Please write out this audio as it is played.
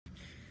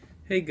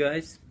Hey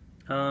guys,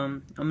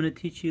 I'm going to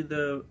teach you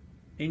the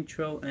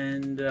intro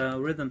and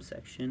rhythm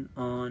section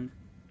on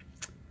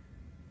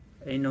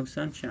Ain't No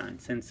Sunshine,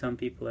 since some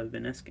people have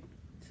been asking.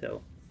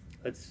 So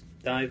let's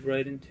dive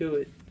right into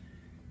it.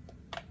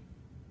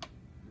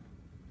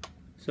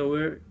 So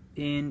we're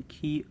in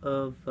key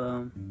of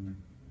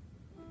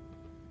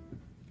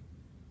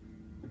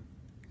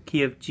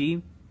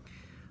G,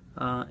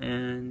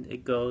 and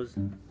it goes.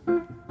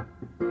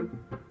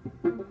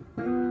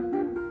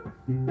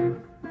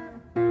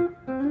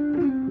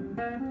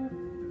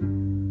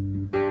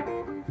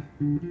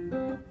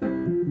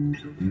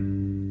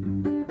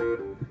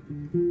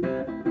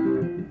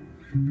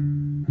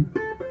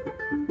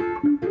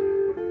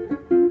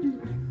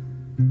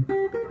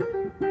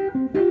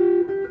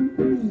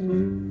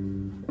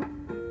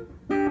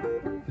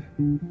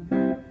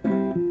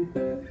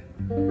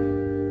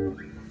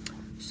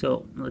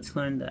 So let's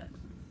learn that.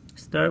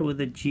 Start with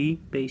a G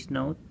bass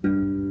note,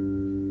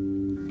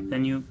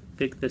 then you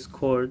pick this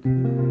chord,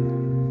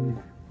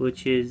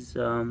 which is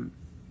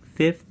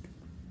 5th,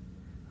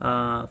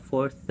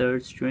 4th,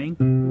 3rd string,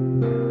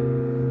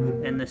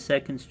 and the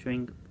 2nd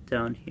string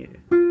down here.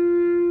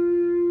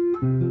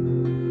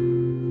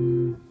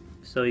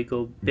 So you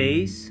go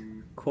bass,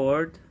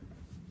 chord,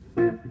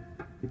 and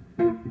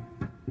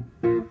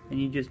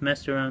you just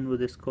mess around with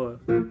this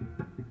chord.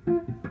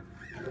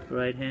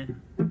 Right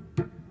hand.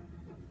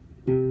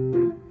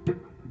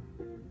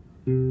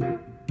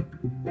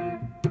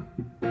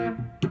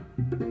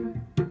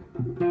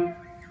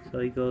 So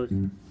he goes.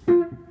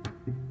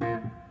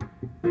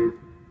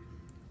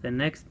 The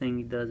next thing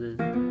he does is,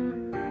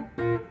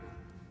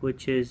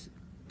 which is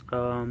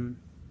so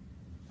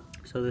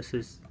this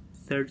is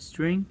 3rd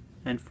string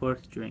and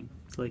 4th string.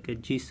 It's like a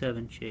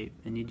G7 shape,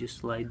 and you just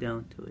slide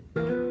down to it.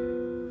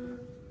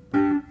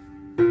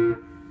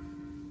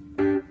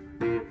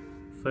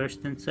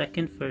 1st and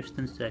 2nd, 1st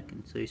and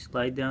 2nd. So you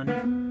slide down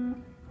here.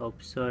 Oh,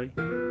 sorry.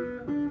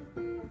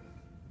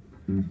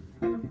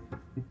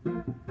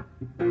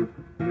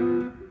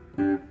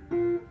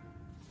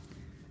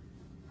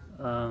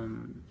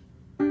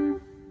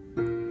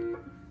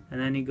 And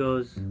then he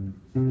goes.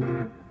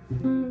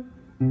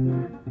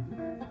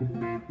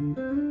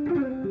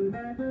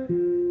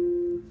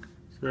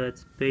 So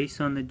that's bass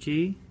on the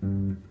G,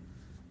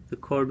 the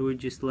chord we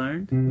just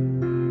learned.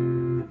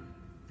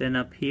 Then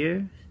up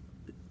here,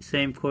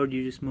 same chord,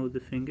 you just move the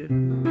finger.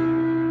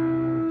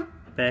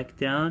 Back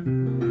down,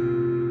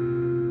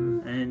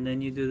 and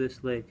then you do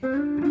this lick,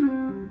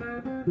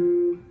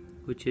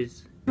 which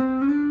is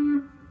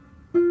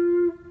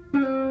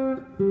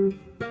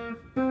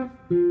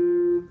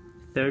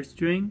 3rd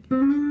string,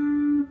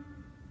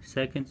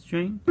 2nd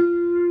string,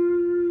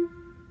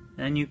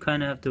 and you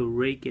kind of have to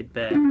rake it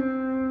back.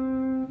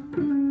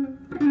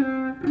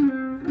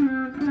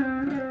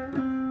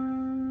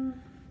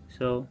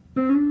 So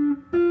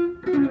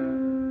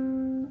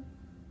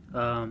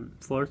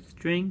 4th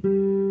string,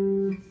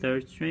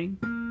 3rd string,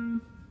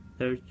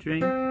 3rd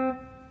string,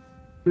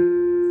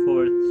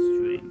 4th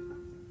string.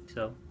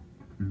 So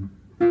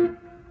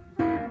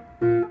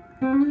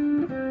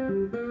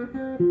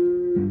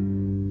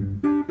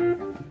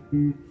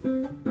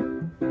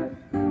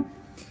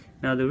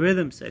now the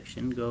rhythm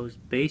section goes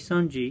bass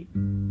on G,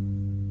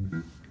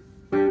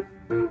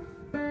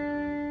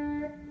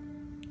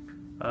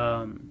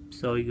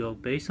 so you go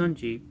bass on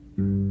G,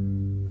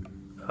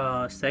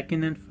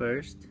 2nd and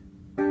 1st,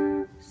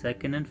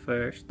 2nd and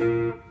 1st,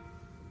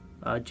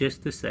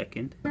 just the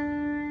 2nd,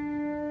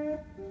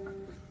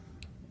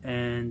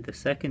 and the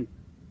second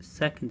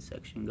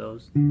section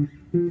goes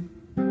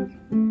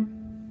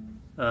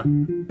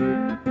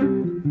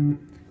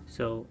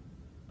so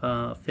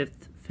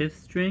 5th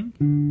string,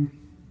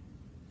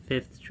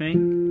 5th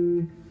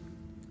string,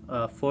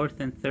 4th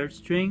and 3rd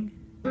string,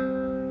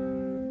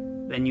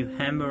 then you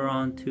hammer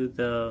onto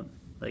the,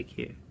 like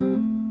here,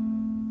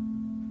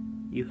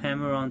 you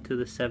hammer onto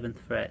the 7th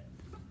fret.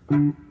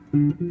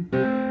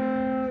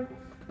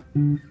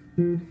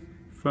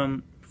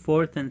 From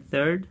 4th and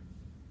 3rd,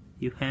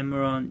 you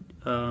hammer on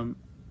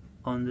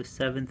the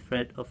 7th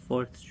fret of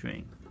 4th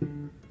string,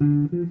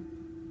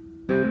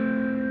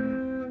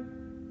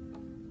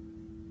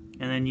 and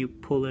then you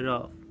pull it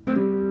off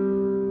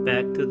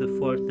back to the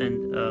 4th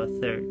and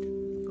 3rd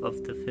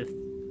of the 5th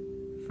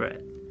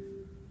fret,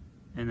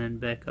 and then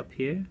back up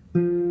here.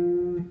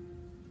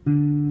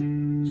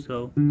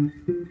 So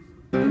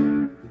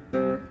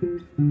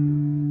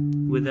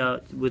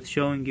with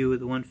showing you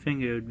with one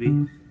finger, it would be,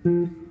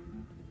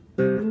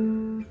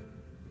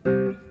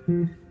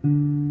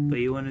 but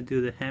you want to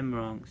do the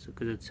hammer-on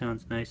because it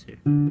sounds nicer.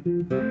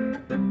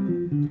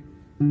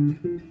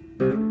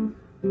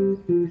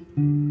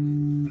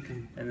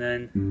 And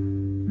then,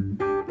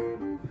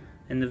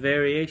 and the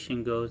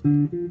variation goes,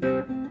 and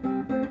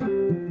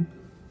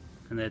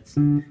that's,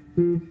 and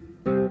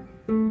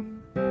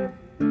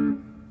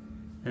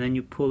then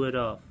you pull it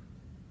off.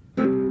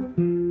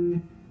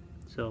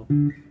 So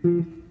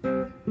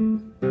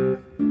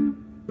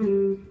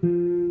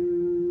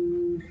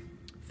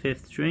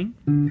 5th string,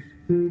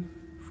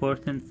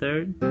 4th and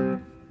 3rd,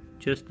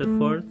 just the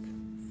fourth,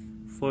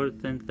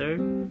 fourth and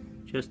third,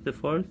 just the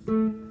fourth,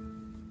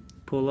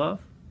 pull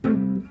off,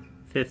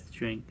 fifth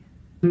string.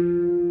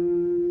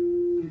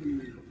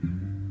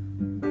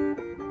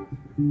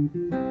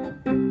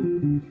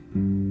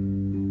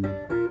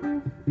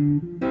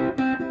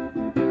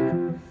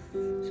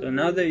 So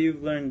now that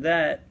you've learned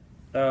that,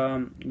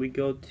 we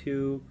go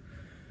to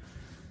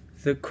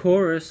the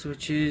chorus,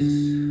 which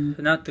is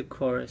not the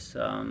chorus,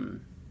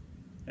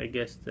 I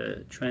guess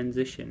the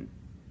transition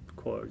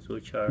chords,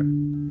 which are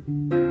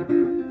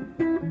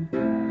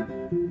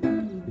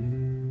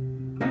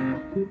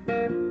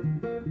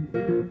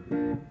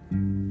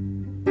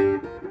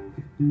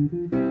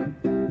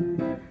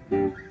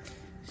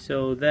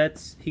so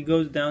that's, he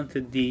goes down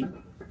to D,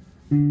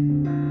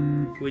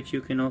 which you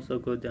can also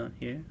go down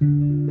here.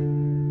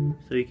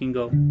 So you can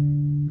go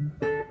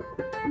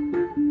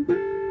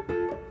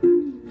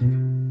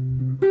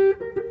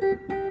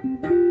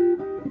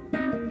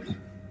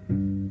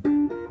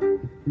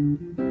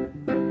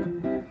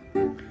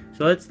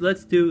so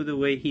let's do the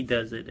way he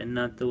does it and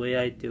not the way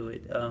I do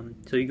it.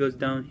 So he goes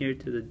down here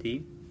to the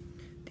D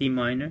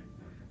minor.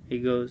 He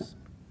goes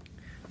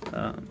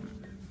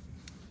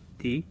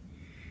D,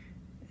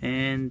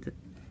 and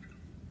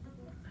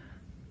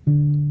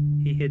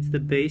he hits the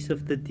base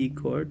of the D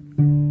chord,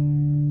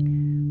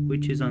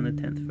 which is on the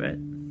 10th fret,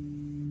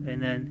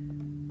 and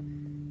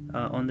then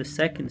on the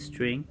second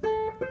string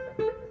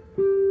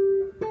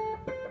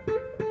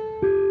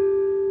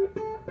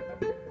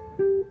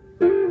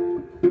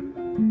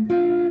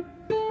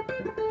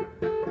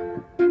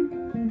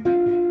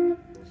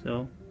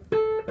so,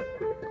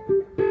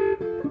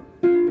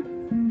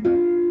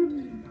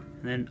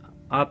 and then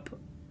up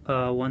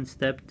one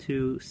step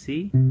to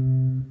C,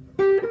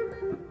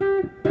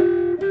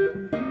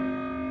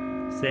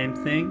 same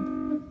thing.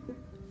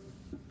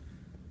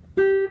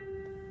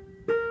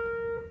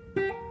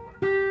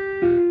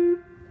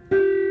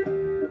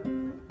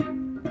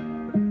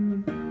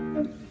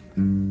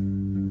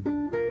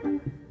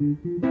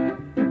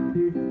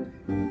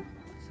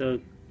 So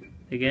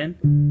again,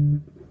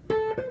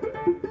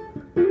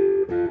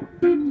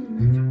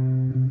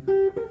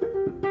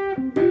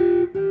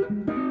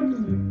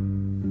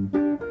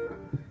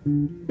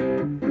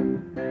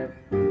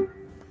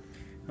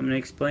 I'm going to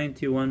explain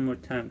to you one more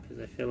time because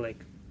I feel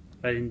like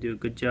I didn't do a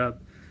good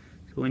job.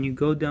 So when you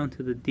go down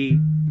to the D,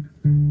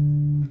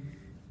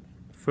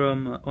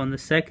 from on the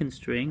second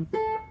string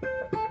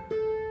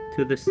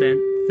to the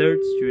third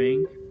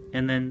string,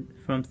 and then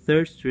from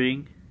third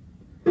string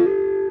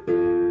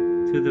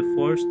to the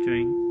fourth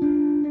string,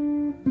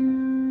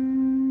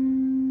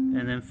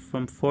 and then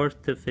from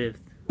fourth to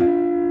fifth,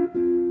 and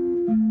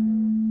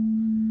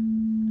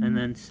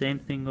then same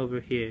thing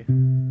over here.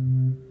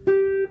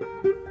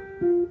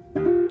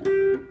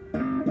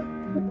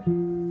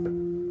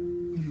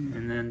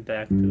 And then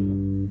back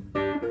to,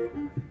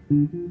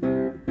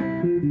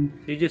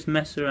 so you just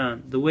mess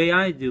around. The way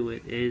I do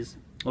it is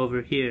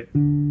over here,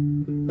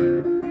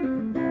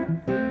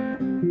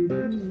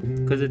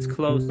 because it's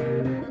close,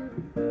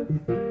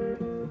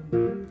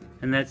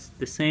 and that's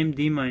the same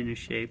D minor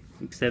shape,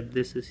 except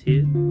this is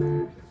here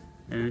and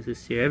this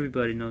is here.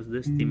 Everybody knows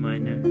this D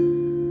minor.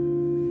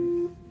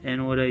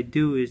 And what I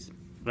do is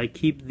I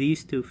keep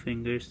these two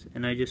fingers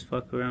and I just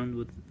fuck around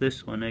with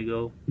this one. I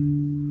go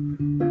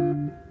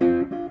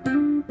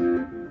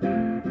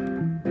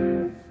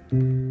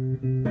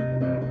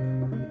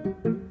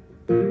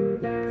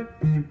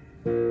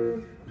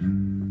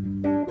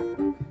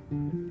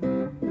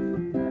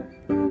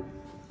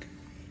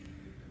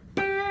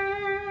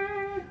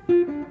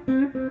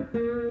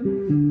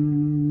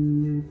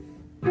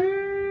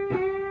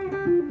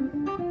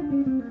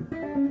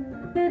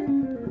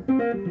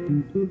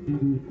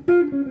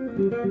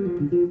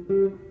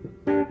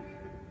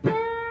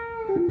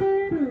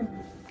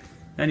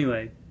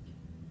anyway,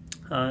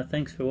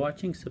 thanks for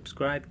watching.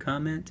 Subscribe,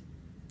 comment,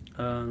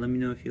 let me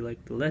know if you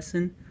liked the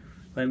lesson,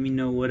 let me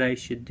know what I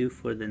should do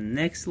for the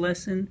next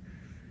lesson,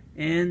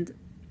 and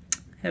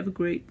have a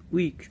great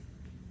week.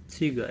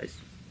 See you guys.